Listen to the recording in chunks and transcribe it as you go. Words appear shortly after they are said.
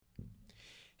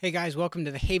Hey guys, welcome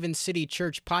to the Haven City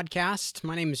Church podcast.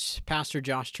 My name is Pastor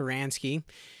Josh Taransky.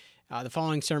 The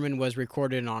following sermon was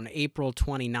recorded on April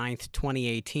 29th,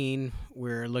 2018.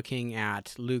 We're looking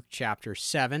at Luke chapter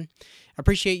 7.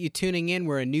 Appreciate you tuning in.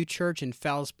 We're a new church in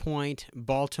Fells Point,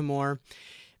 Baltimore.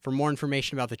 For more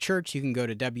information about the church, you can go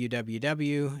to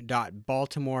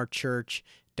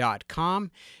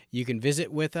www.baltimorechurch.com. You can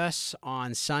visit with us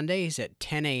on Sundays at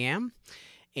 10 a.m.,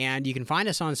 and you can find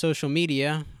us on social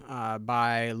media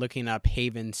by looking up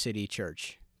Haven City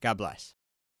Church. God bless.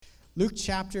 Luke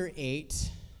chapter 8,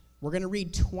 we're going to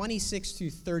read 26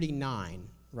 through 39,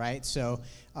 right? So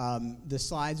the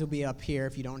slides will be up here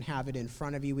if you don't have it in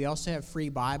front of you. We also have free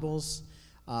Bibles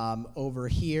over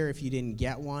here. If you didn't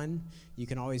get one, you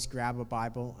can always grab a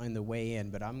Bible on the way in.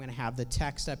 But I'm going to have the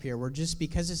text up here.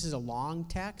 Because this is a long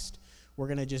text, we're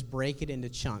going to just break it into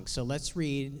chunks. So let's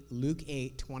read Luke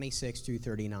 8, 26 through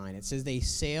 39. It says, they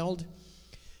sailed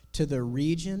to the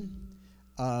region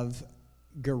of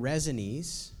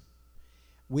Gerasenes,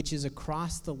 which is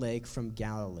across the lake from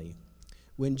Galilee.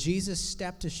 When Jesus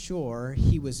stepped ashore,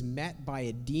 he was met by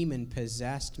a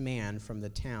demon-possessed man from the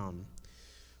town.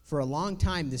 For a long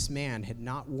time, this man had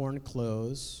not worn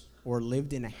clothes or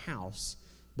lived in a house,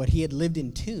 but he had lived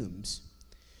in tombs.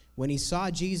 When he saw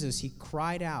Jesus, he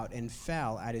cried out and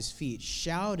fell at his feet,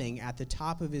 shouting at the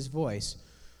top of his voice,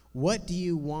 "What do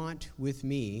you want with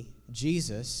me,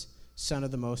 Jesus, Son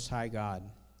of the Most High God?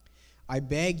 I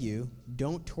beg you,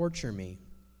 don't torture me."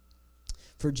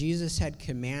 For Jesus had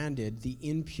commanded the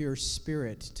impure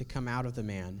spirit to come out of the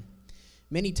man.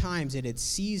 Many times it had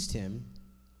seized him,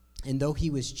 and though he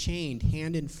was chained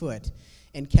hand and foot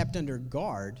and kept under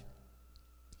guard,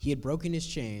 he had broken his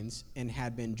chains and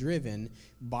had been driven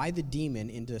by the demon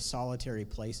into solitary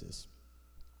places.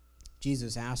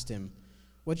 Jesus asked him,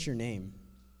 "What's your name?"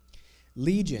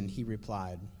 "Legion," he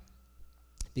replied,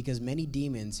 because many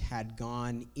demons had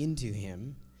gone into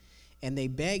him, and they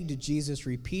begged Jesus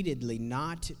repeatedly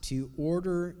not to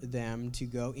order them to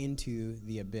go into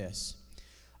the abyss.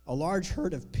 A large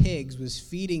herd of pigs was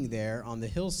feeding there on the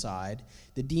hillside.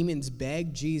 The demons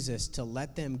begged Jesus to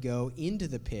let them go into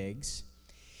the pigs.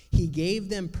 He gave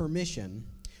them permission.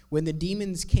 When the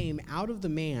demons came out of the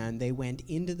man, they went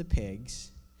into the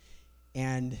pigs,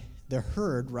 and the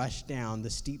herd rushed down the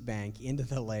steep bank into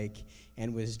the lake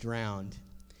and was drowned.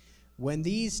 When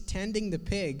these tending the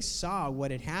pigs saw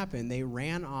what had happened, they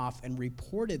ran off and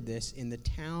reported this in the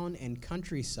town and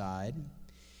countryside,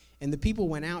 and the people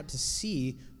went out to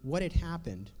see what had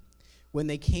happened. When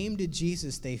they came to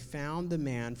Jesus, they found the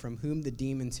man from whom the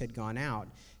demons had gone out,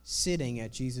 sitting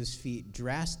at Jesus' feet,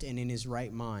 dressed and in his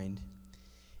right mind.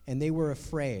 And they were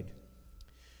afraid.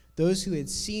 Those who had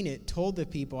seen it told the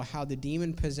people how the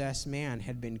demon-possessed man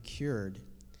had been cured.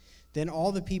 Then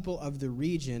all the people of the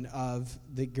region of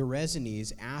the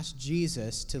Gerasenes asked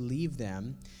Jesus to leave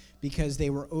them because they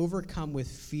were overcome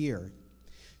with fear.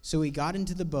 So he got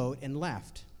into the boat and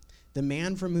left. The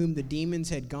man from whom the demons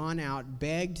had gone out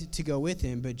begged to go with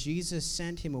him, but Jesus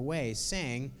sent him away,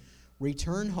 saying,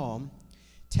 "Return home.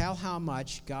 Tell how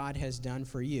much God has done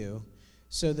for you."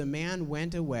 So the man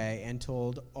went away and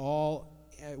told all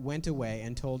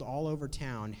over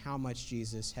town how much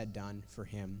Jesus had done for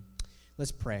him.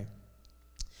 Let's pray.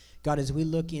 God, as we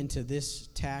look into this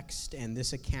text and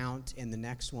this account and the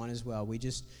next one as well, we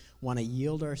just want to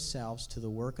yield ourselves to the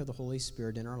work of the Holy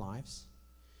Spirit in our lives.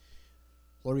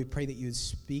 Lord, we pray that you would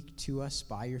speak to us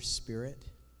by your Spirit.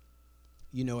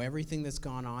 You know everything that's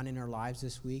gone on in our lives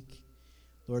this week.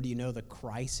 Lord, you know the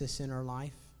crisis in our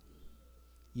life.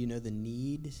 You know the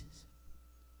need.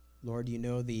 Lord, you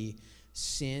know the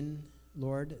sin,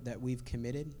 Lord, that we've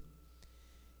committed.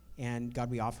 And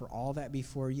God, we offer all that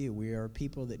before you. We are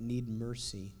people that need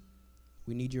mercy.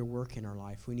 We need your work in our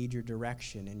life. We need your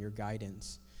direction and your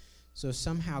guidance. So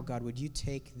somehow, God, would you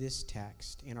take this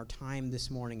text and our time this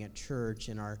morning at church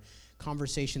and our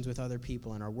conversations with other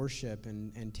people and our worship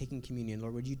and taking communion,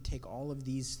 Lord, would you take all of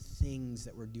these things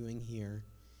that we're doing here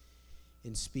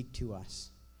and speak to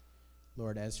us.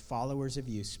 Lord, as followers of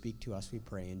you, speak to us, we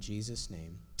pray. In Jesus'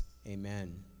 name,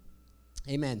 amen.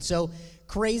 Amen. So,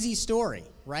 crazy story,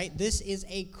 right? This is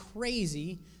a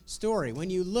crazy story. When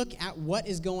you look at what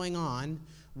is going on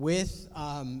with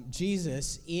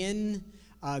Jesus in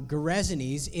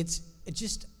Gerasenes, it's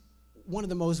just one of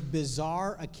the most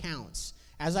bizarre accounts.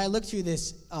 As I looked through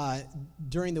this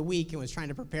during the week and was trying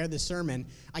to prepare the sermon,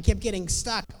 I kept getting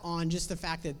stuck on just the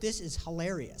fact that this is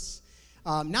hilarious.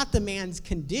 Not the man's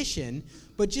condition,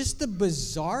 but just the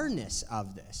bizarreness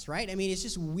of this, right? I mean, it's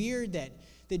just weird that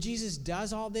Jesus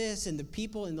does all this and the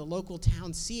people in the local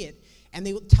town see it and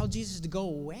they tell Jesus to go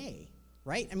away.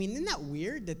 right? I mean, isn't that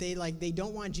weird that they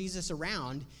don't want Jesus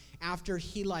around after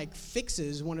he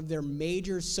fixes one of their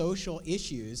major social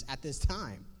issues at this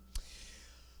time?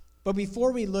 But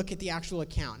before we look at the actual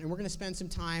account, and we're going to spend some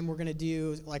time, we're going to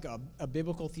do a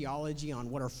biblical theology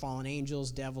on what are fallen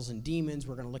angels, devils, and demons.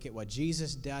 We're going to look at what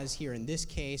Jesus does here in this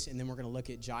case, and then we're going to look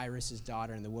at Jairus'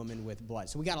 daughter and the woman with blood.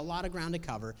 So we got a lot of ground to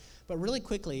cover. But really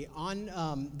quickly, on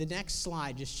the next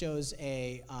slide just shows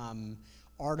a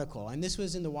article, and this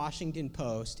was in the Washington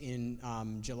Post in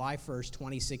July 1st,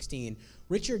 2016.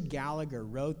 Richard Gallagher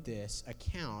wrote this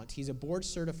account. He's a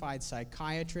board-certified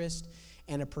psychiatrist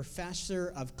and a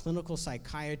professor of clinical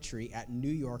psychiatry at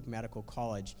New York Medical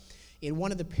College. In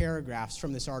one of the paragraphs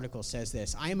from this article says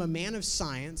this: "I am a man of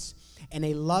science and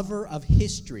a lover of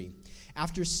history.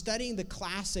 After studying the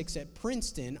classics at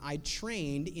Princeton, I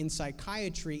trained in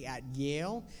psychiatry at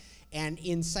Yale and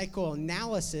in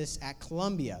psychoanalysis at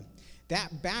Columbia.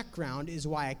 That background is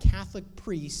why a Catholic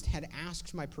priest had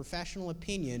asked my professional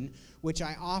opinion, which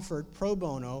I offered pro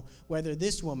bono, whether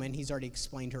this woman," he's already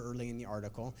explained her early in the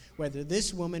article, "whether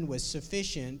this woman was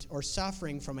sufficient or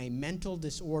suffering from a mental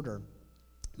disorder.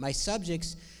 My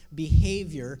subject's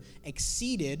behavior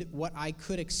exceeded what I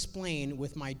could explain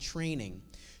with my training.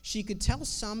 She could tell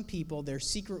some people their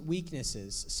secret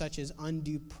weaknesses, such as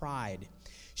undue pride.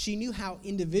 She knew how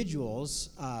individuals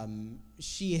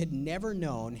she had never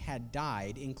known had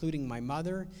died, including my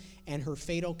mother and her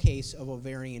fatal case of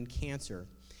ovarian cancer.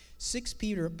 6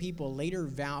 people later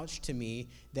vouched to me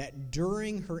that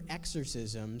during her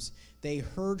exorcisms, they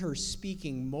heard her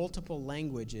speaking multiple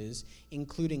languages,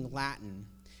 including Latin,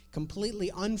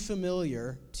 completely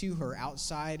unfamiliar to her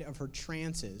outside of her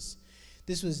trances.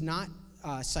 This was not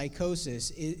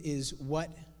psychosis. It is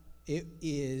what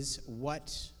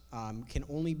can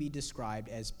only be described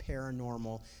as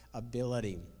paranormal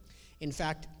ability." In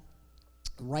fact,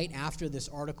 right after this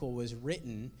article was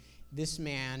written, this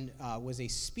man was a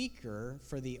speaker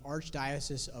for the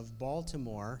Archdiocese of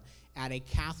Baltimore at a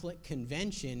Catholic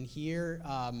convention here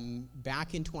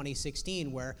back in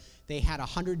 2016, where they had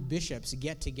 100 bishops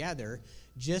get together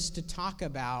just to talk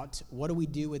about what do we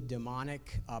do with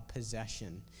demonic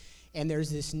possession. And there's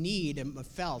this need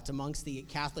felt amongst the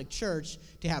Catholic Church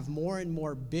to have more and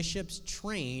more bishops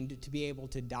trained to be able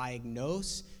to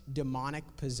diagnose demonic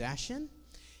possession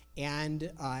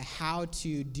and how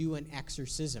to do an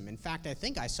exorcism. In fact, I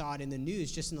think I saw it in the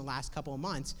news just in the last couple of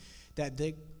months that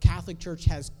the Catholic Church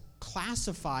has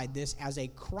classified this as a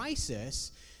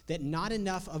crisis, that not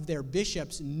enough of their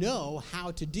bishops know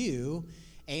how to do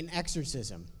an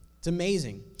exorcism. It's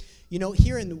amazing. You know,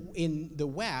 here in the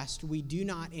West, we do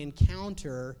not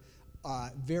encounter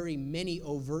very many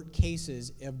overt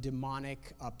cases of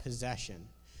demonic possession.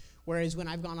 Whereas when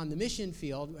I've gone on the mission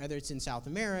field, whether it's in South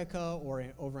America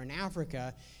or over in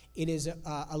Africa, it is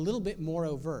a little bit more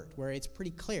overt, where it's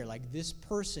pretty clear, like this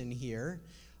person here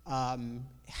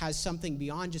has something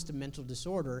beyond just a mental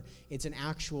disorder. It's an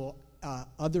actual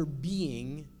other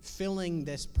being filling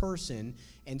this person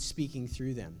and speaking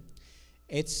through them.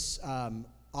 It's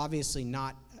obviously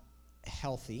not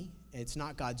healthy. It's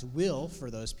not God's will for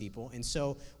those people. And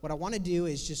so what I want to do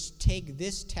is just take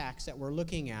this text that we're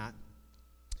looking at,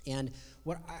 and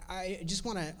what I just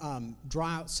want to draw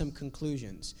out some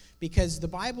conclusions, because the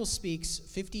Bible speaks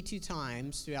 52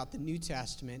 times throughout the New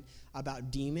Testament about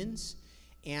demons,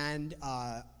 and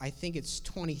I think it's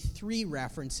 23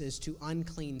 references to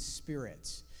unclean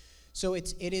spirits. So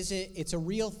it's a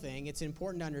real thing. It's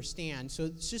important to understand. So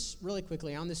it's just really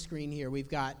quickly on the screen here, we've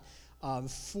got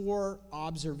 4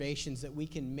 observations that we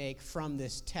can make from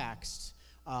this text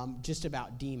just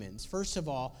about demons. First of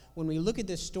all, when we look at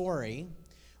this story,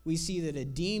 we see that a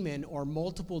demon or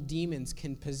multiple demons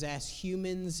can possess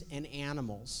humans and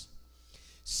animals.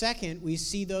 Second, we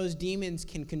see those demons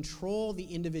can control the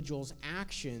individual's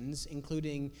actions,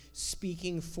 including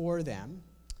speaking for them.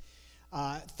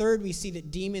 Third, we see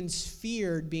that demons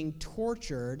feared being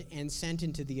tortured and sent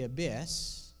into the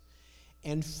abyss.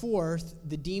 And fourth,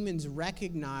 the demons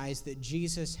recognize that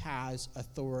Jesus has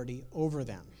authority over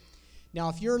them. Now,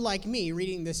 if you're like me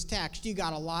reading this text, you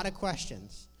got a lot of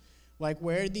questions. Like,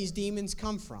 where did these demons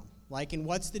come from? Like, and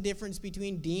what's the difference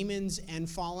between demons and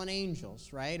fallen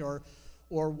angels, right? Or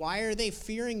why are they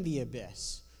fearing the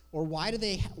abyss? Or why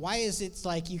is it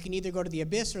like you can either go to the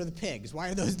abyss or the pigs? Why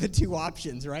are those the 2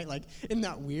 options, right? Like, isn't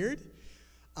that weird?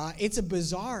 It's a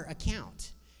bizarre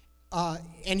account.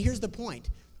 And here's the point.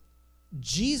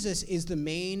 Jesus is the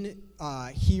main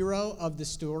hero of the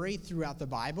story throughout the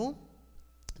Bible.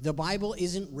 The Bible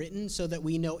isn't written so that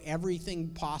we know everything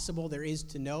possible there is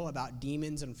to know about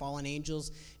demons and fallen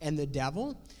angels and the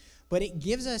devil, but it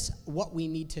gives us what we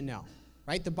need to know.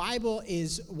 right? The Bible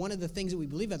is, one of the things that we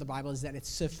believe about the Bible is that it's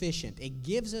sufficient. It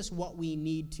gives us what we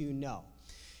need to know.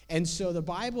 And so the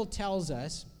Bible tells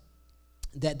us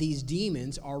that these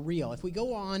demons are real. If we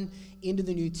go on into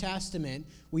the New Testament,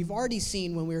 we've already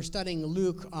seen when we were studying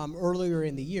Luke earlier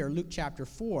in the year, Luke chapter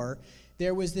 4,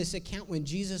 there was this account when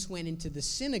Jesus went into the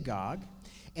synagogue,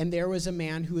 and there was a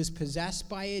man who was possessed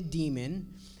by a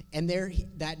demon, and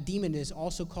that demon is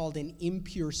also called an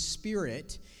impure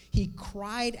spirit. He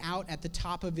cried out at the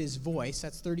top of his voice,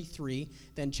 that's 33,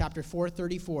 then chapter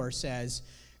 4:34 says,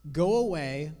 "Go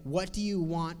away, what do you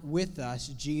want with us,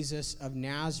 Jesus of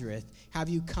Nazareth? Have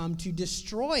you come to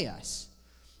destroy us?"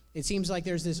 It seems like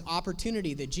there's this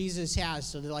opportunity that Jesus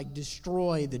has to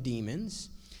destroy the demons.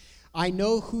 "I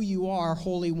know who you are,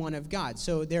 Holy One of God."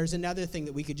 So there's another thing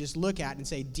that we could just look at and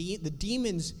say, the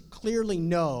demons clearly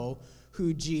know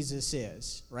who Jesus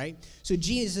is, right? So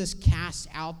Jesus casts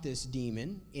out this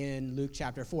demon in Luke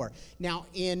chapter 4. Now,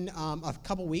 in a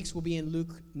couple weeks, we'll be in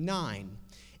Luke 9.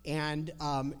 And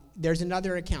there's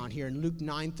another account here in Luke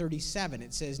 9:37.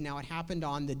 It says, "Now it happened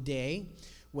on the day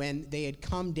when they had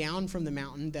come down from the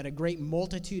mountain that a great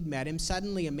multitude met him.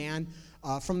 Suddenly a man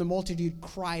from the multitude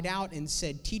cried out and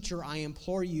said, 'Teacher, I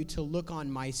implore you to look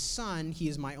on my son. He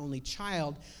is my only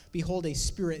child. Behold, a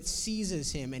spirit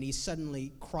seizes him, and he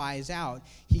suddenly cries out.'"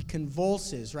 He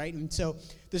convulses, right? And so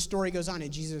the story goes on,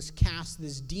 and Jesus casts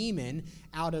this demon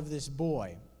out of this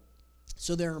boy.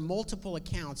 So there are multiple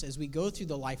accounts as we go through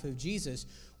the life of Jesus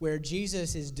where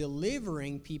Jesus is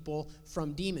delivering people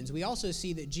from demons. We also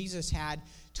see that Jesus had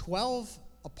 12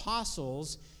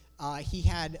 apostles. He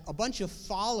had a bunch of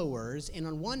followers, and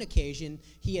on one occasion,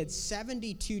 he had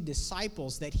 72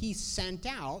 disciples that he sent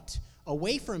out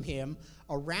away from him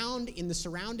around in the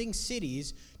surrounding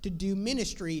cities to do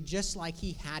ministry just like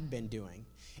he had been doing.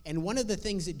 And one of the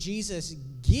things that Jesus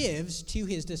gives to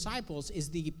his disciples is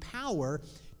the power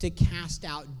to cast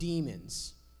out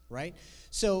demons, right?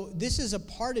 So this is a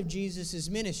part of Jesus'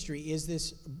 ministry, is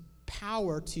this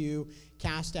power to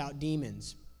cast out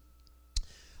demons.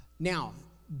 Now,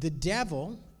 the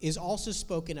devil is also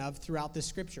spoken of throughout the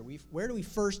scripture. Where do we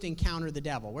first encounter the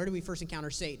devil? Where do we first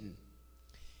encounter Satan?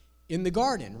 In the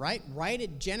garden, right? Right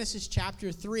at Genesis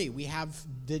chapter 3, we have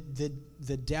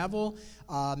the devil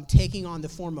taking on the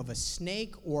form of a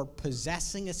snake or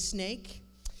possessing a snake,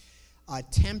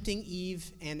 tempting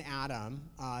Eve and Adam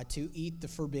to eat the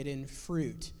forbidden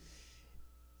fruit.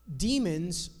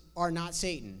 Demons are not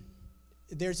Satan.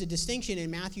 There's a distinction in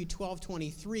Matthew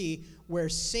 12:23 where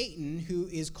Satan, who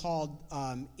is called,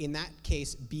 in that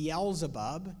case,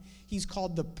 Beelzebub, he's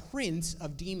called the prince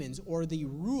of demons or the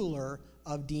ruler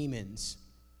of demons.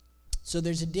 So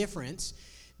there's a difference.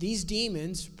 These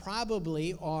demons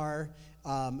probably are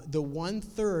the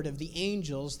 1/3 of the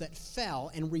angels that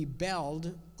fell and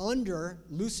rebelled under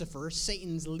Lucifer,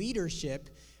 Satan's leadership,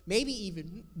 maybe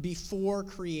even before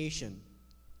creation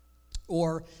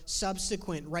or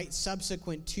subsequent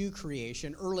to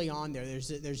creation. Early on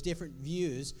there's different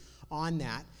views on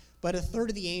that, but 1/3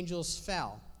 of the angels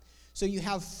fell. So you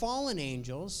have fallen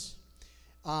angels,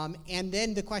 and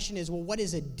then the question is, well, what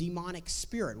is a demonic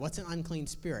spirit? What's an unclean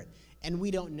spirit? And we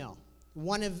don't know.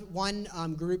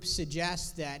 One group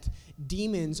suggests that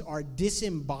demons are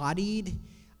disembodied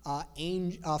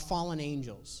fallen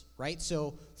angels, right?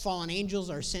 So fallen angels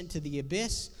are sent to the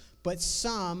abyss, but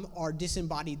some are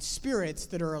disembodied spirits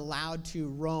that are allowed to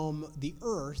roam the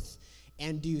earth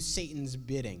and do Satan's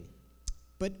bidding.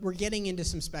 But we're getting into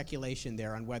some speculation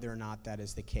there on whether or not that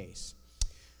is the case.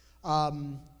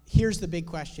 Here's the big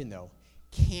question, though.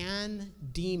 Can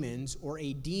demons or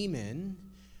a demon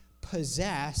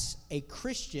possess a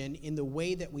Christian in the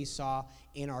way that we saw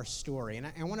in our story? And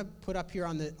I want to put up here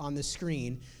on the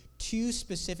screen 2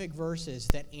 specific verses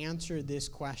that answer this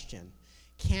question.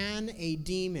 Can a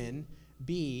demon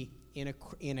be in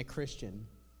a Christian?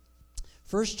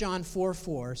 1 John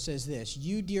 4:4 says this,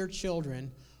 "You, dear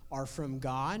children, are from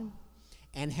God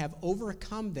and have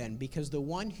overcome them, because the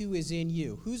one who is in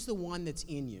you," who's the one that's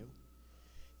in you?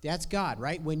 That's God,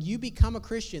 right? When you become a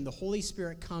Christian, the Holy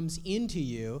Spirit comes into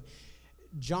you.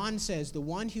 John says the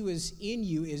one who is in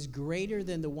you is greater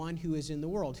than the one who is in the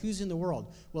world. Who's in the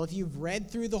world? Well, if you've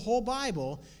read through the whole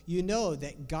Bible, you know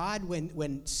that God,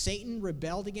 when Satan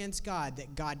rebelled against God,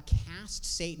 that God cast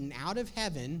Satan out of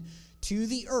heaven to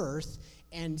the earth,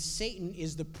 and Satan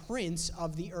is the prince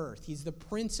of the earth. He's the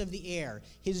prince of the air.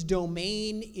 His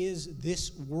domain is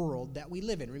this world that we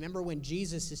live in. Remember when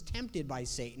Jesus is tempted by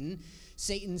Satan,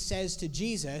 Satan says to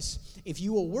Jesus, "If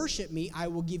you will worship me, I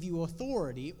will give you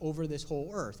authority over this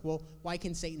whole earth." Well, why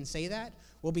can Satan say that?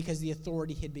 Well, because the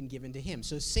authority had been given to him.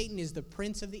 So Satan is the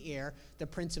prince of the air, the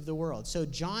prince of the world. So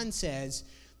John says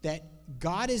that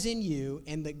God is in you,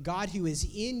 and that God who is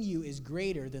in you is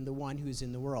greater than the one who is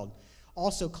in the world.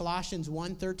 Also, Colossians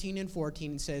 1:13 and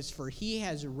 14 says, "For he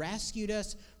has rescued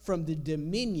us from the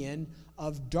dominion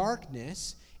of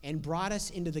darkness and brought us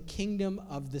into the kingdom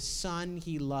of the Son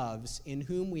he loves, in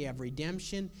whom we have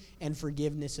redemption and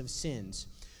forgiveness of sins."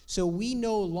 So we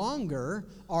no longer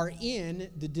are in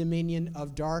the dominion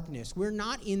of darkness. We're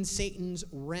not in Satan's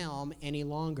realm any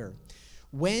longer.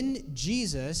 When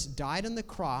Jesus died on the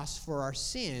cross for our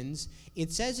sins,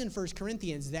 it says in 1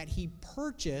 Corinthians that he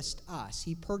purchased us.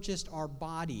 He purchased our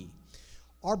body.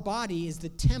 Our body is the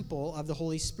temple of the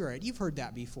Holy Spirit. You've heard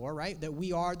that before, right? That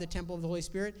we are the temple of the Holy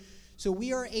Spirit. So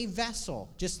we are a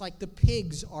vessel, just like the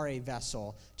pigs are a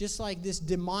vessel, just like this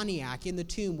demoniac in the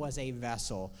tomb was a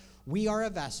vessel. We are a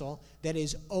vessel that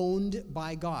is owned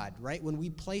by God, right? When we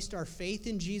placed our faith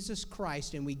in Jesus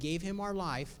Christ and we gave him our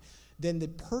life, then the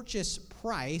purchase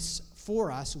price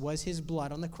for us was his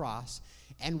blood on the cross,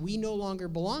 and we no longer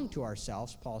belong to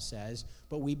ourselves, Paul says,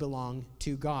 but we belong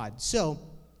to God. So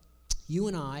you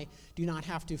and I do not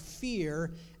have to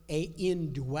fear an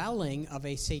indwelling of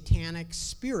a satanic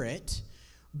spirit,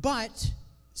 but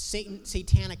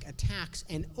satanic attacks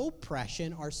and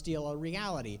oppression are still a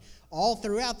reality. All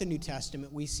throughout the New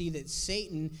Testament, we see that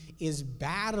Satan is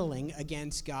battling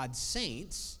against God's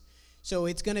saints. So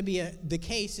it's going to be the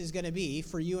case is going to be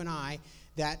for you and I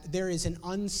that there is an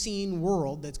unseen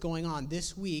world that's going on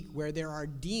this week where there are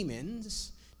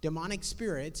demons, demonic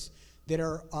spirits, that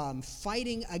are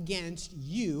fighting against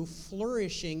you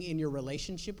flourishing in your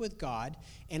relationship with God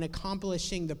and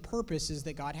accomplishing the purposes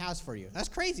that God has for you. That's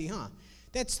crazy, huh?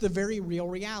 That's the very real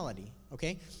reality,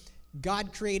 okay?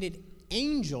 God created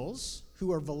angels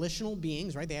who are volitional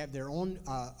beings, right? They have their own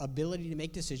ability to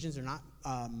make decisions. They're not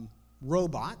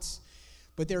robots,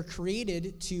 but they're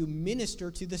created to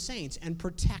minister to the saints and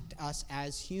protect us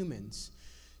as humans.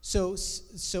 So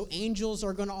angels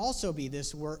are going to also be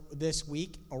this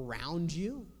week around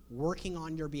you, working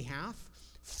on your behalf,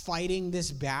 fighting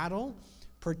this battle,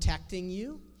 protecting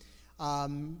you.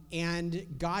 And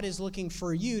God is looking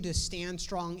for you to stand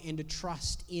strong and to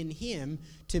trust in him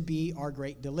to be our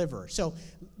great deliverer. So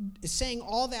saying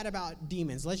all that about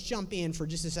demons, let's jump in for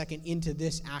just a second into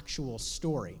this actual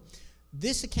story.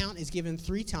 This account is given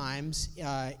 3 times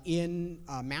in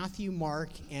Matthew, Mark,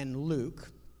 and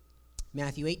Luke.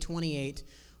 Matthew 8:28,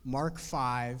 Mark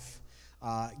 5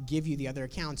 give you the other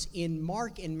accounts. In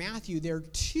Mark and Matthew, there are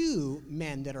 2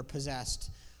 men that are possessed.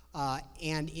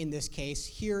 And in this case,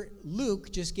 here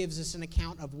Luke just gives us an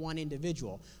account of one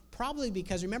individual. Probably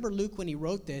because, remember Luke, when he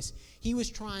wrote this, he was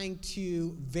trying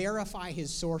to verify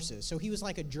his sources. So he was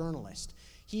like a journalist.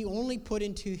 He only put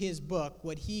into his book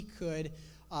what he could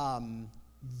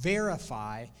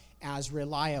verify as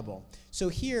reliable. So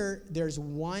here, there's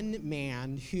one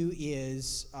man who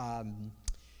is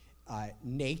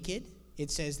naked.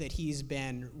 It says that he's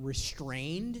been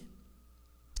restrained.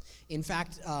 In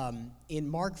fact, in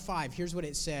Mark 5, here's what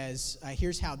it says.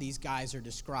 Here's how these guys are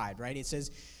described, right? It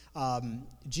says,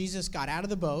 Jesus got out of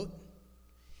the boat.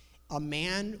 A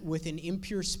man with an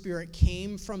impure spirit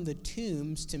came from the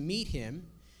tombs to meet him.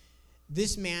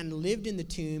 This man lived in the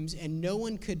tombs, and no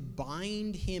one could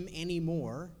bind him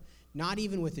anymore, not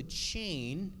even with a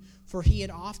chain, for he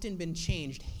had often been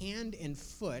changed hand and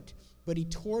foot, but he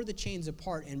tore the chains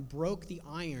apart and broke the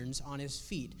irons on his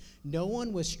feet. No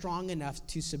one was strong enough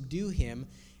to subdue him.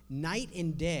 Night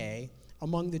and day,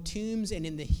 among the tombs and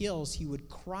in the hills, he would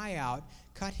cry out,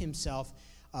 cut himself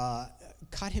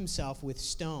with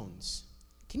stones.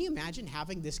 Can you imagine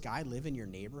having this guy live in your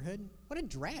neighborhood? What a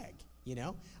drag. You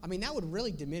know, I mean, that would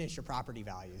really diminish your property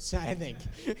values, I think.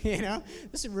 You know,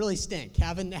 this would really stink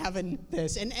having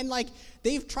this. And like,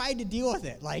 they've tried to deal with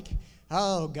it. Like,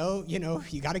 oh,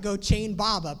 you got to go chain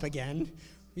Bob up again.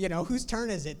 You know, whose turn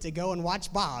is it to go and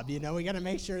watch Bob? You know, we got to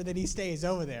make sure that he stays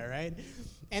over there, right?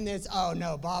 And there's, oh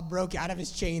no, Bob broke out of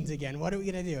his chains again. What are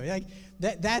we going to do? Like,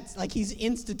 that's like he's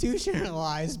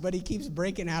institutionalized, but he keeps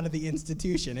breaking out of the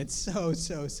institution. It's so,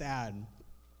 so sad.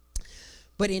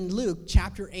 But in Luke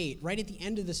chapter 8, right at the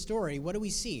end of the story, what do we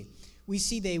see? We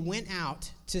see they went out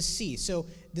to see. So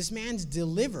this man's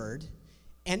delivered,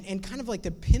 and kind of like the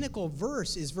pinnacle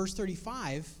verse is verse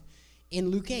 35 in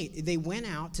Luke 8. They went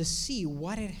out to see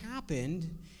what had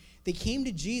happened. They came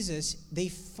to Jesus. They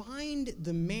find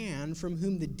the man from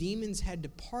whom the demons had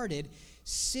departed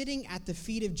sitting at the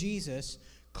feet of Jesus,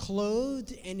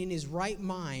 clothed and in his right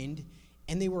mind,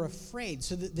 and they were afraid.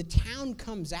 So the town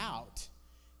comes out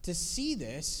to see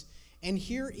this, and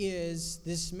here is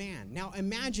this man. Now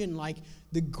imagine like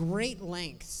the great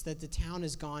lengths that the town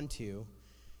has gone to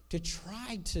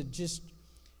try to just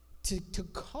to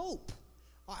cope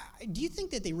Do you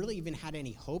think that they really even had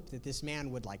any hope that this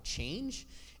man would change?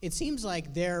 It seems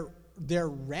like their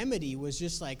remedy was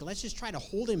just let's just try to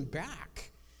hold him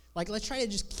back. Let's try to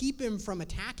just keep him from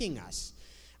attacking us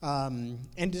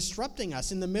and disrupting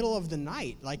us in the middle of the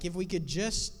night. If we could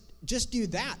just do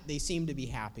that, they seem to be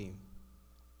happy.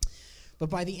 But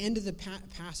by the end of the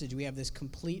passage, we have this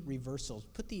complete reversal.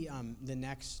 Put the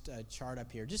next chart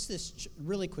up here. Just this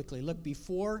really quickly. Look,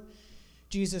 before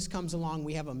Jesus comes along,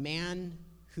 we have a man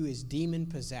who is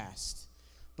demon-possessed.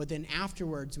 But then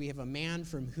afterwards, we have a man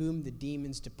from whom the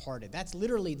demons departed. That's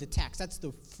literally the text. That's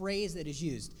the phrase that is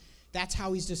used. That's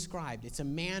how he's described. It's a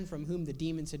man from whom the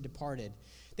demons had departed.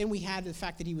 Then we have the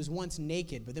fact that he was once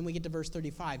naked. But then we get to verse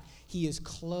 35. He is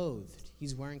clothed.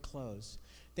 He's wearing clothes.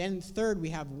 Then third, we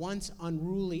have once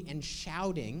unruly and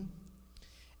shouting.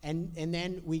 And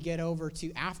then we get over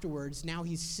to afterwards. Now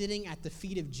he's sitting at the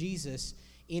feet of Jesus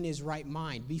in his right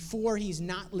mind. Before, he's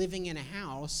not living in a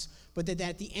house, but that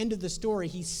at the end of the story,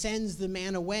 he sends the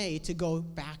man away to go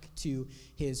back to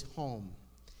his home.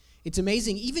 It's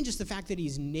amazing, even just the fact that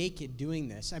he's naked doing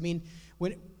this. I mean,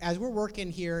 as we're working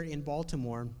here in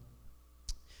Baltimore,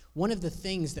 one of the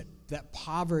things that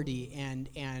poverty and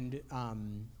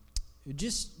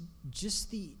just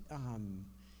the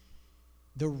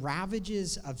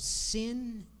ravages of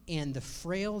sin and the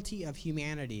frailty of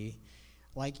humanity,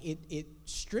 it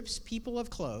strips people of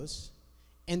clothes.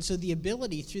 And so the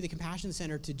ability through the Compassion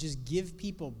Center to just give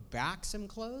people back some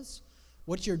clothes,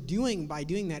 what you're doing by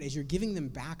doing that is you're giving them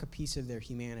back a piece of their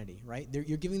humanity, right?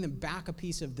 You're giving them back a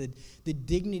piece of the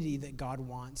dignity that God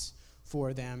wants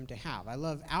for them to have. I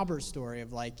love Albert's story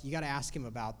of you got to ask him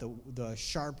about the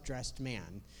sharp-dressed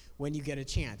man when you get a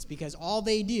chance, because all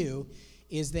they do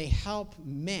is they help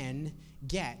men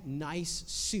get nice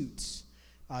suits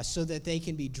so that they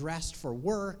can be dressed for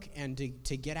work and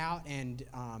to get out and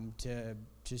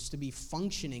to be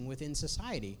functioning within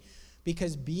society.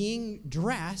 Because being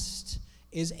dressed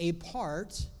is a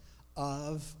part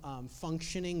of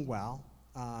functioning well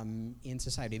in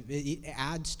society. It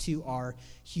adds to our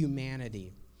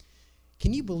humanity.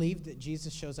 Can you believe that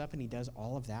Jesus shows up and he does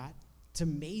all of that? It's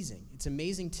amazing. It's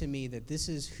amazing to me that this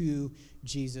is who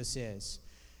Jesus is.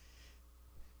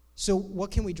 So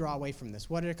what can we draw away from this?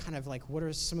 What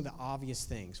are some of the obvious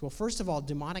things? Well, first of all,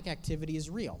 demonic activity is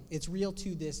real. It's real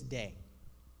to this day.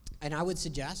 And I would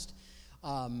suggest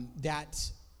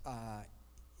that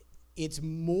it's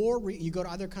more, you go to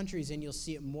other countries and you'll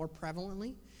see it more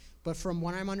prevalently. But from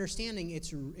what I'm understanding,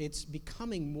 it's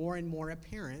becoming more and more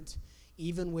apparent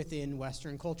even within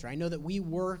Western culture. I know that we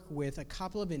work with a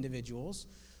couple of individuals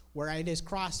where it has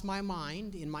crossed my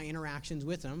mind in my interactions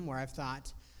with them where I've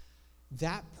thought,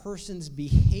 that person's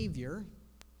behavior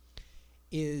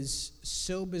is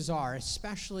so bizarre,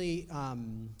 especially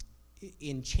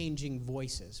in changing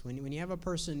voices. When you have a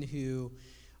person who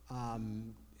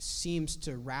seems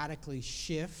to radically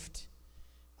shift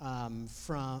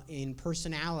in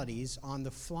personalities on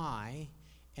the fly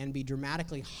and be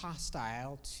dramatically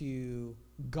hostile to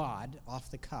God off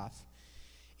the cuff,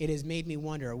 it has made me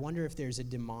wonder. I wonder if there's a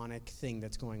demonic thing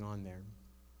that's going on there.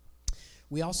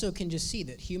 We also can just see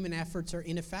that human efforts are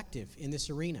ineffective in this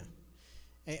arena.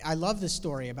 I love this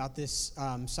story about this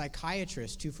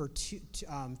psychiatrist who for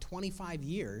 25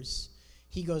 years,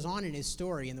 he goes on in his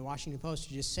story in the Washington Post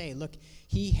to just say, look,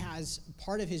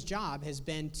 part of his job has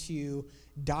been to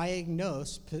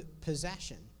diagnose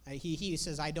possession. He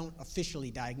says, I don't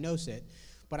officially diagnose it,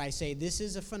 but I say this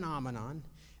is a phenomenon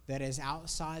that is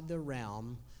outside the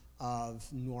realm of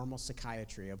normal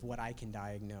psychiatry, of what I can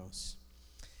diagnose.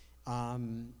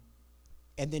 And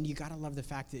then you got to love the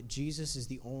fact that Jesus is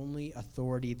the only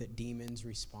authority that demons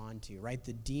respond to, right?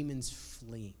 The demons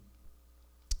flee.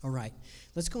 All right,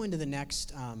 let's go into the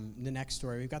next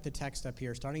story. We've got the text up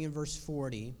here, starting in verse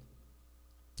 40.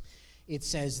 It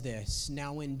says this: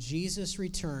 Now when Jesus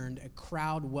returned, a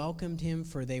crowd welcomed him,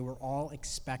 for they were all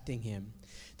expecting him.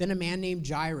 Then a man named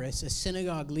Jairus, a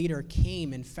synagogue leader,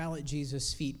 came and fell at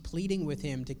Jesus' feet, pleading with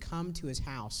him to come to his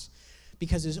house,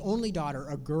 because his only daughter,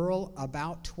 a girl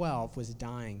about 12, was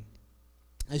dying.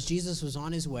 As Jesus was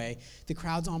on his way, the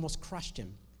crowds almost crushed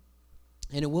him.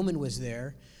 And a woman was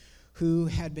there who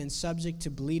had been subject to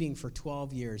bleeding for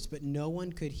 12 years, but no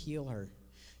one could heal her.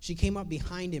 She came up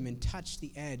behind him and touched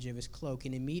the edge of his cloak,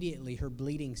 and immediately her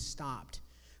bleeding stopped.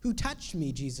 Who touched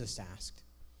me? Jesus asked.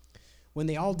 When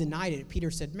they all denied it,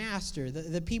 Peter said, Master,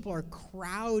 the people are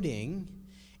crowding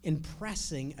and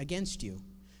pressing against you.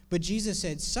 But Jesus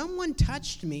said, Someone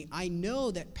touched me. I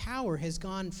know that power has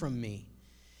gone from me.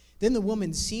 Then the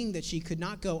woman, seeing that she could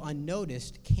not go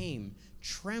unnoticed, came,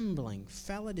 trembling,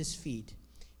 fell at his feet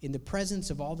in the presence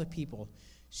of all the people.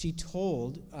 She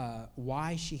told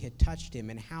why she had touched him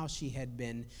and how she had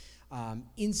been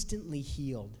instantly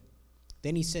healed.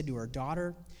 Then he said to her,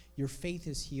 "Daughter, your faith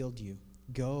has healed you.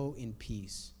 Go in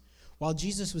peace." While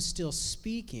Jesus was still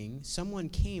speaking, someone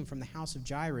came from the house of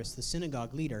Jairus, the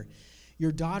synagogue leader.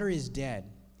 "Your daughter is dead,"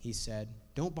 he said.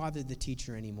 "Don't bother the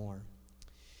teacher anymore."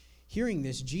 Hearing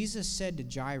this, Jesus said to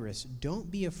Jairus,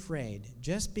 "Don't be afraid,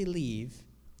 just believe,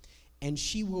 and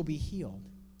she will be healed."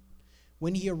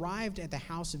 When he arrived at the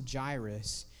house of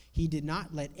Jairus, he did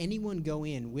not let anyone go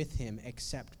in with him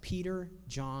except Peter,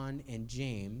 John, and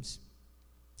James,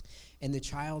 and the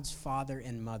child's father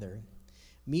and mother.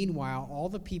 Meanwhile, all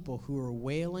the people who were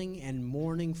wailing and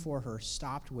mourning for her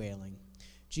stopped wailing.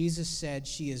 Jesus said,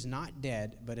 "She is not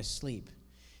dead, but asleep."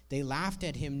 They laughed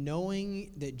at him,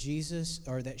 knowing that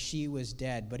she was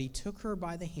dead. But he took her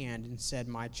by the hand and said,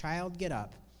 "My child, get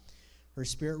up." Her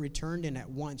spirit returned, and at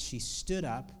once she stood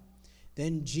up.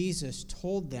 Then Jesus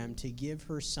told them to give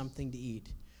her something to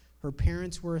eat. Her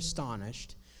parents were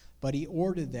astonished, but he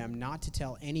ordered them not to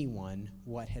tell anyone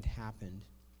what had happened.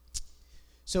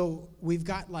 So we've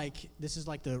got this is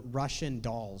like the Russian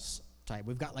dolls type.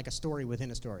 We've got like a story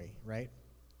within a story, right?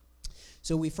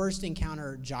 So we first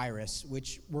encounter Jairus,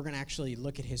 which we're going to actually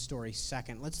look at his story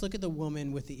second. Let's look at the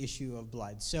woman with the issue of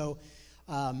blood. So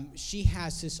she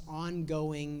has this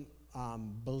ongoing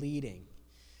bleeding.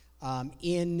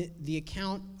 In the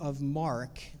account of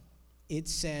Mark, it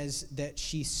says that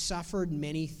she suffered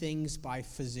many things by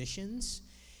physicians.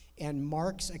 And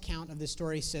Mark's account of the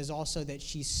story says also that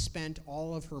she spent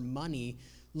all of her money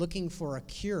looking for a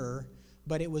cure,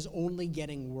 but it was only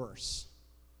getting worse.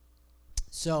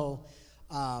 So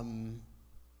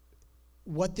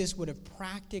what this would have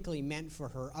practically meant for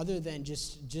her, other than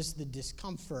just the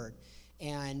discomfort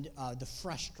and the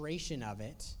frustration of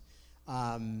it,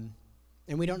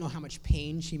 and we don't know how much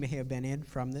pain she may have been in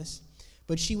from this,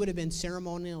 but she would have been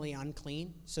ceremonially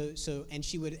unclean,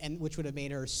 which would have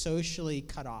made her socially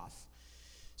cut off.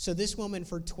 So this woman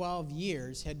for 12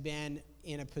 years had been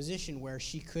in a position where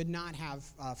she could not have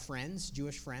friends,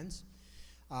 Jewish friends.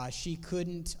 She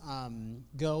couldn't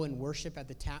go and worship at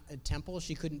the temple.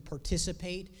 She couldn't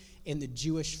participate in the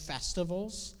Jewish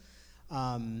festivals.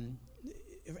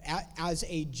 As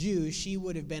a Jew, she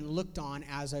would have been looked on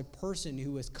as a person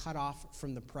who was cut off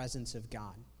from the presence of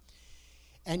God.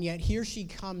 And yet here she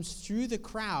comes through the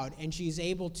crowd, and she's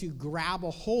able to grab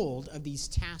a hold of these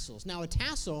tassels. Now, a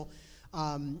tassel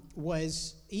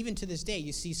was, even to this day,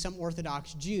 you see some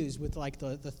Orthodox Jews with like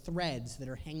the threads that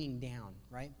are hanging down,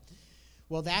 right?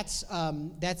 Well, that's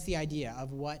the idea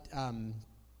of what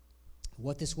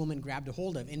this woman grabbed a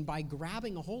hold of. And by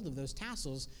grabbing a hold of those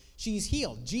tassels, she's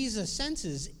healed. Jesus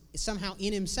senses somehow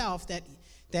in himself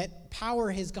that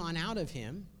power has gone out of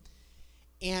him.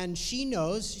 And she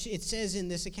knows, it says in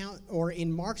this account, or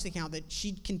in Mark's account, that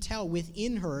she can tell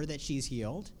within her that she's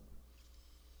healed.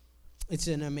 It's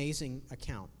an amazing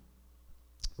account,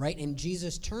 right? And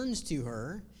Jesus turns to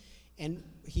her, and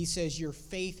he says, "Your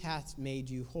faith hath made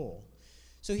you whole."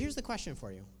 So here's the question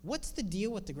for you. What's the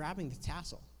deal with the grabbing the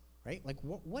tassel, right? Like,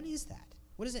 what is that?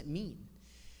 What does that mean?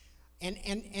 And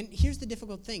here's the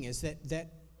difficult thing, is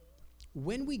that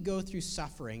when we go through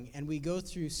suffering and we go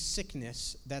through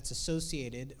sickness that's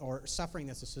associated, or suffering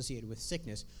that's associated with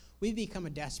sickness, we become a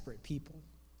desperate people,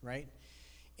 right?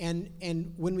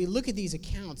 And when we look at these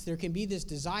accounts, there can be this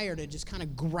desire to just kind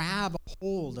of grab a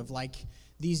hold of like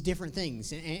these different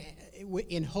things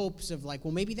in hopes of like,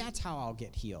 well, maybe that's how I'll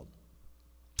get healed.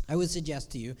 I would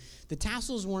suggest to you, the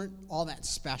tassels weren't all that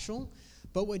special,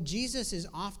 but what Jesus is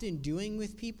often doing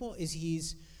with people is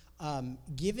he's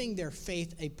giving their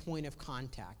faith a point of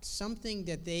contact, something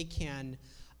that they can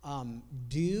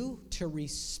do to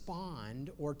respond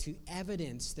or to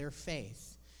evidence their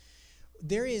faith.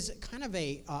 There is kind of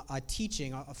a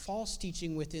teaching, a false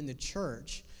teaching within the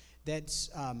church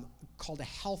that's called a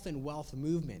health and wealth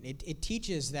movement. It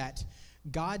teaches that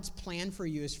God's plan for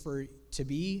you is to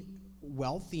be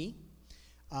wealthy,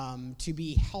 to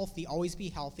be healthy, always be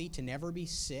healthy, to never be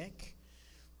sick,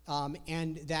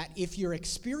 and that if you're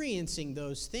experiencing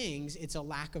those things, it's a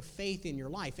lack of faith in your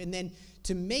life. And then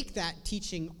to make that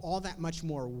teaching all that much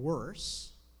more worse,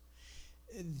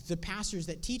 the pastors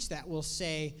that teach that will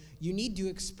say, you need to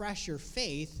express your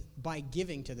faith by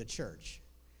giving to the church.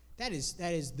 That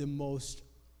is the most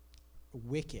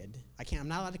wicked. I'm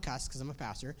not allowed to cuss because I'm a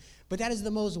pastor, but that is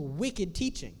the most wicked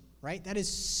teaching, right? That is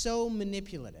so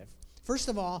manipulative. First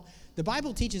of all, the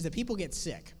Bible teaches that people get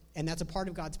sick, and that's a part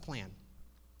of God's plan.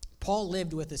 Paul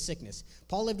lived with a sickness.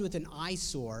 Paul lived with an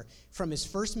eyesore from his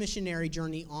first missionary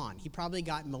journey on. He probably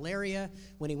got malaria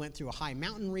when he went through a high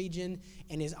mountain region,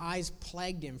 and his eyes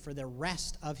plagued him for the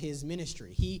rest of his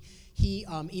ministry. He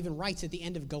even writes at the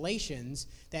end of Galatians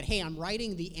that, hey, I'm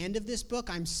writing the end of this book,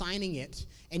 I'm signing it,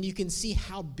 and you can see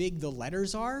how big the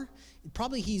letters are.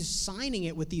 Probably he's signing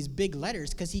it with these big letters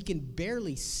because he can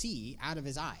barely see out of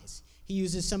his eyes. He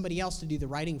uses somebody else to do the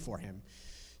writing for him.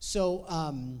 So,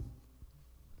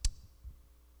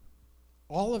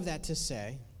 all of that to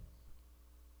say,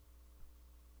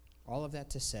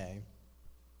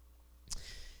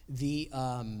 the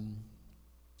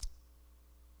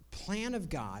plan of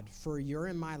God for your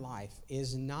and my life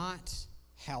is not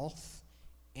health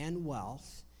and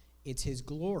wealth. It's his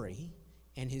glory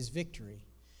and his victory.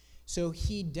 So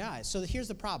he does. So here's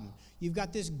the problem. You've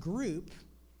got this group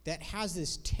that has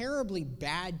this terribly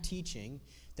bad teaching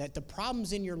that the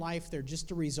problems in your life, they're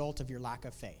just a result of your lack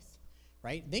of faith.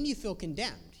 Right? Then you feel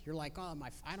condemned. You're like, oh,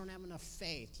 I don't have enough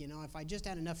faith. If I just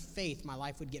had enough faith, my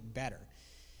life would get better.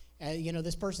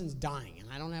 This person's dying, and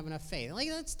I don't have enough faith. Like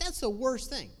that's the worst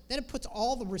thing. Then it puts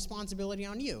all the responsibility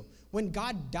on you. When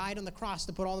God died on the cross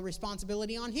to put all the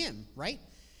responsibility on him, right?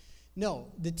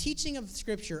 No, the teaching of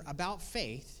Scripture about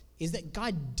faith is that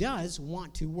God does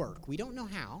want to work. We don't know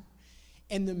how.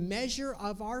 And the measure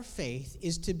of our faith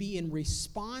is to be in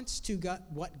response to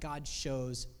what God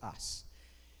shows us.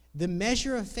 The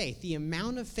measure of faith, the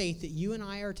amount of faith that you and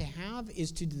I are to have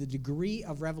is to the degree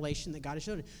of revelation that God has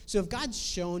shown you. So if God's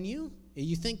shown you,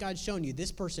 you think God's shown you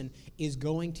this person is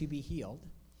going to be healed,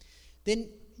 then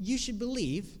you should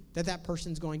believe that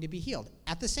person's going to be healed.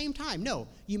 At the same time, no,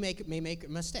 you may make a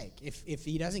mistake. If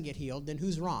he doesn't get healed, then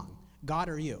who's wrong? God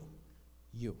or you?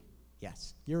 You.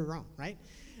 Yes, you're wrong, right?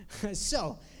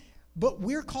 But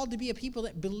we're called to be a people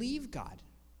that believe God.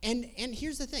 And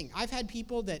here's the thing. I've had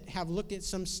people that have looked at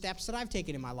some steps that I've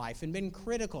taken in my life and been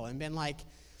critical and been like,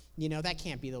 that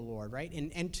can't be the Lord, right?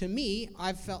 And to me,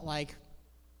 I've felt like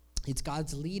it's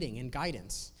God's leading and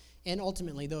guidance. And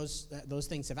ultimately, those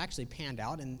things have actually panned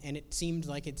out, and it seemed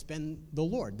like it's been the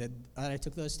Lord that I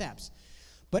took those steps.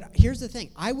 But here's the thing.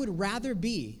 I would rather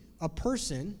be a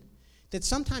person that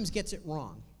sometimes gets it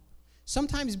wrong,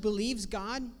 sometimes believes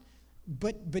God,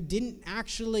 but didn't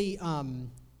actually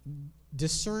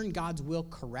discern God's will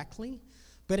correctly,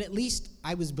 but at least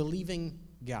I was believing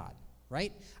God,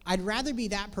 right? I'd rather be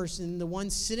that person than the one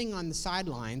sitting on the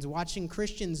sidelines watching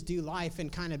Christians do life and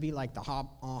kind of be like the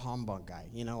humbug guy,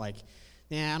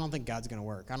 I don't think God's going to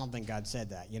work. I don't think God said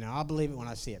that. I'll believe it when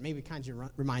I see it. Maybe it kind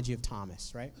of reminds you of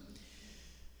Thomas, right?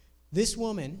 This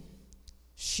woman,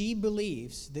 she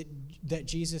believes that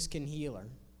Jesus can heal her,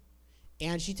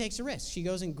 and she takes a risk. She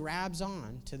goes and grabs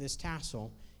on to this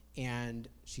tassel, and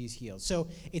she's healed. So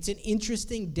it's an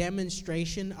interesting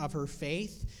demonstration of her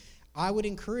faith. I would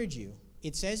encourage you.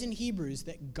 It says in Hebrews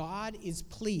that God is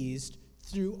pleased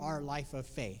through our life of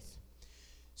faith.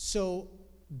 So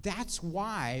that's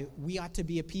why we ought to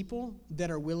be a people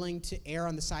that are willing to err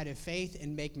on the side of faith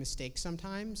and make mistakes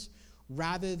sometimes,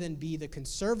 rather than be the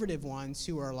conservative ones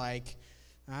who are like,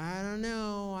 I don't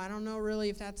know really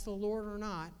if that's the Lord or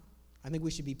not. I think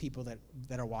we should be people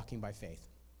that are walking by faith.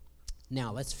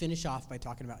 Now, let's finish off by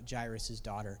talking about Jairus'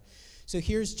 daughter. So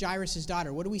here's Jairus'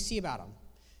 daughter. What do we see about him?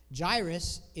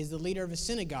 Jairus is the leader of a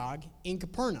synagogue in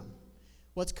Capernaum.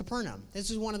 What's Capernaum? This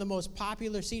is one of the most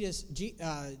popular cities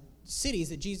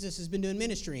that Jesus has been doing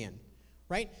ministry in,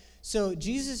 right? So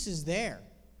Jesus is there.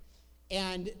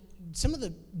 And some of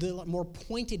the more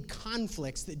pointed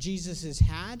conflicts that Jesus has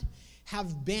had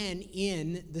have been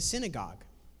in the synagogue.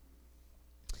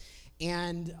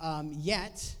 And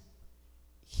yet,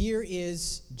 here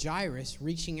is Jairus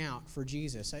reaching out for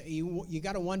Jesus. You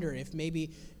got to wonder if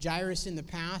maybe Jairus in the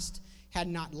past had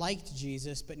not liked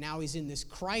Jesus, but now he's in this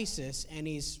crisis and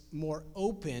he's more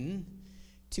open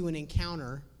to an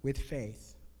encounter with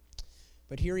faith.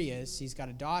 But here he is. He's got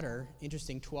a daughter,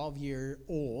 interesting,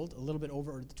 12-year-old, a little bit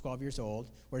over 12 years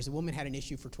old, whereas the woman had an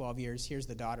issue for 12 years. Here's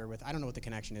the daughter with, I don't know what the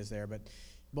connection is there, but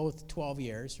both 12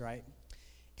 years, right?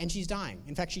 And she's dying.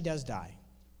 In fact, she does die.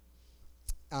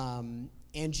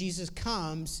 And Jesus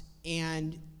comes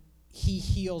and he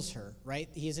heals her, right?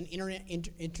 He has an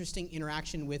interesting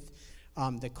interaction with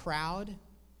the crowd.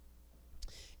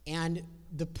 And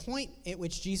the point at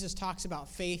which Jesus talks about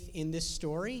faith in this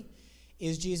story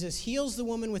is Jesus heals the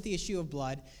woman with the issue of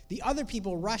blood. The other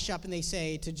people rush up and they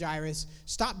say to Jairus,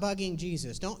 stop bugging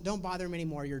Jesus. Don't bother him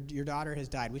anymore. Your daughter has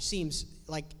died, which seems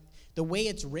like the way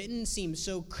it's written seems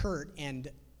so curt and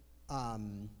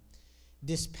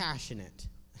dispassionate.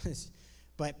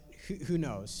 But who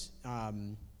knows?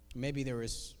 Maybe it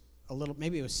was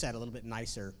said a little bit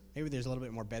nicer Maybe there's a little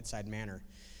bit more bedside manner.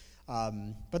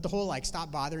 But the whole, like,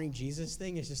 stop bothering Jesus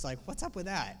thing is just like, what's up with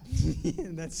that?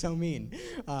 That's so mean.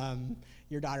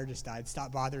 Your daughter just died.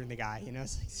 Stop bothering the guy. You know,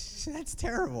 it's like, that's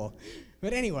terrible.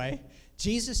 But anyway,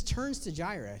 Jesus turns to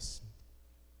Jairus,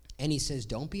 and he says,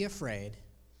 don't be afraid,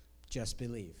 just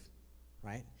believe,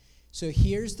 right? So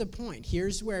here's the point.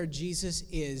 Here's where Jesus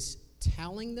is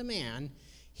telling the man,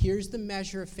 here's the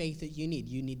measure of faith that you need.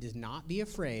 You need to not be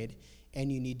afraid,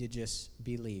 and you need to just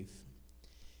believe.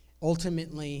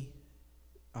 Ultimately,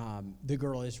 the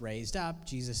girl is raised up.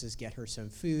 Jesus has get her some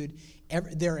food.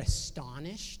 They're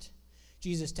astonished.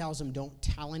 Jesus tells them, don't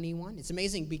tell anyone. It's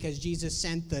amazing because Jesus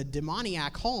sent the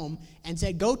demoniac home and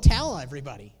said, go tell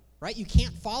everybody, right? You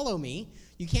can't follow me.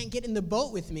 You can't get in the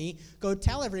boat with me. Go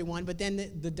tell everyone. But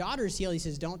then the daughter's healed. He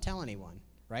says, don't tell anyone,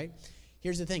 right?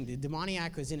 Here's the thing. The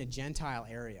demoniac was in a Gentile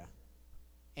area.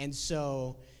 And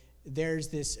so there's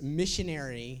this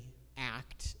missionary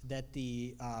act that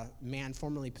the man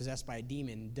formerly possessed by a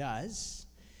demon does.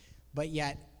 But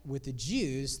yet, with the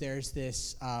Jews, there's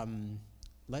this,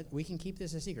 we can keep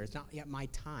this a secret. It's not yet my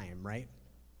time, right?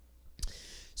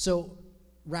 So,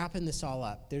 wrapping this all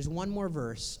up, there's one more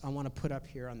verse I want to put up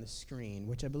here on the screen,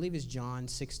 which I believe is John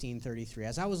 16:33.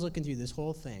 As I was looking through this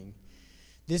whole thing,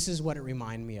 this is what it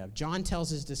reminded me of. John tells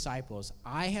his disciples,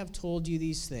 I have told you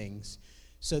these things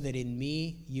so that in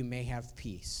me you may have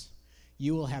peace.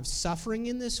 You will have suffering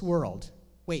in this world.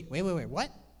 Wait,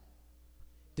 what?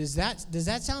 Does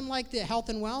that sound like the health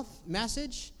and wealth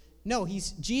message? No,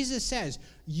 Jesus says,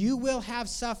 you will have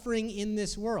suffering in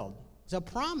this world. It's a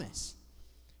promise.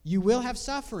 You will have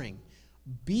suffering.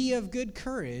 Be of good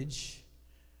courage,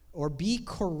 or be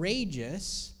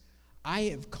courageous. I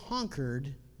have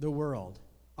conquered the world.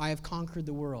 I have conquered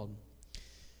the world.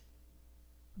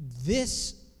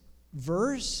 This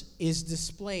verse is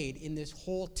displayed in this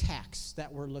whole text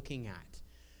that we're looking at.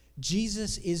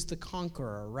 Jesus is the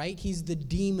conqueror, right? He's the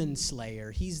demon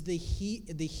slayer. He's the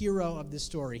hero of the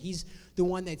story. He's the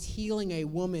one that's healing a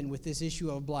woman with this issue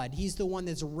of blood. He's the one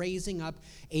that's raising up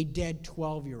a dead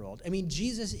 12-year-old. I mean,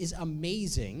 Jesus is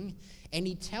amazing, and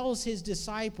he tells his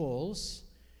disciples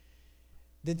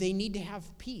that they need to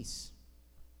have peace.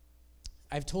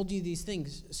 I've told you these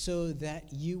things so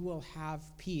that you will have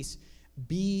peace.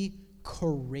 Be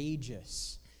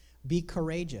courageous. Be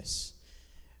courageous.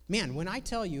 Man, when I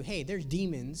tell you, hey, there's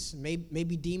demons,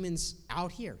 maybe demons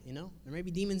out here, you know? There may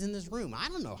be demons in this room. I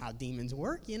don't know how demons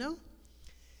work, you know?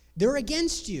 They're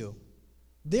against you.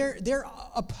 They're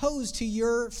opposed to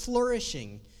your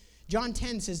flourishing. John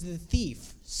 10 says the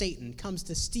thief, Satan, comes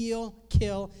to steal,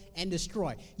 kill, and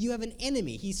destroy. You have an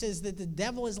enemy. He says that the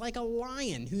devil is like a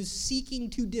lion who's seeking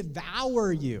to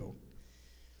devour you.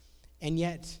 And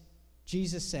yet,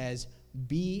 Jesus says,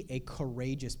 be a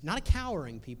courageous, not a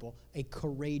cowering people, a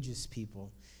courageous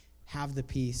people. Have the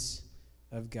peace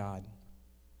of God.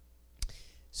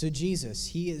 So Jesus,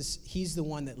 he's the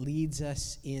one that leads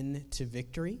us into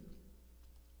victory.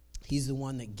 He's the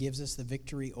one that gives us the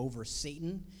victory over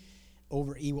Satan.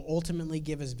 He will ultimately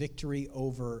give us victory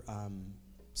over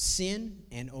sin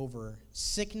and over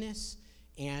sickness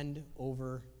and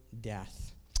over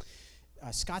death.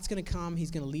 Scott's going to come.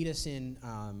 He's going to lead us in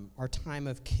our time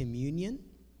of communion.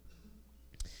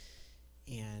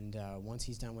 And once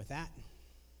he's done with that,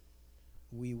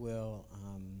 we will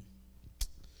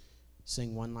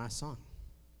sing one last song.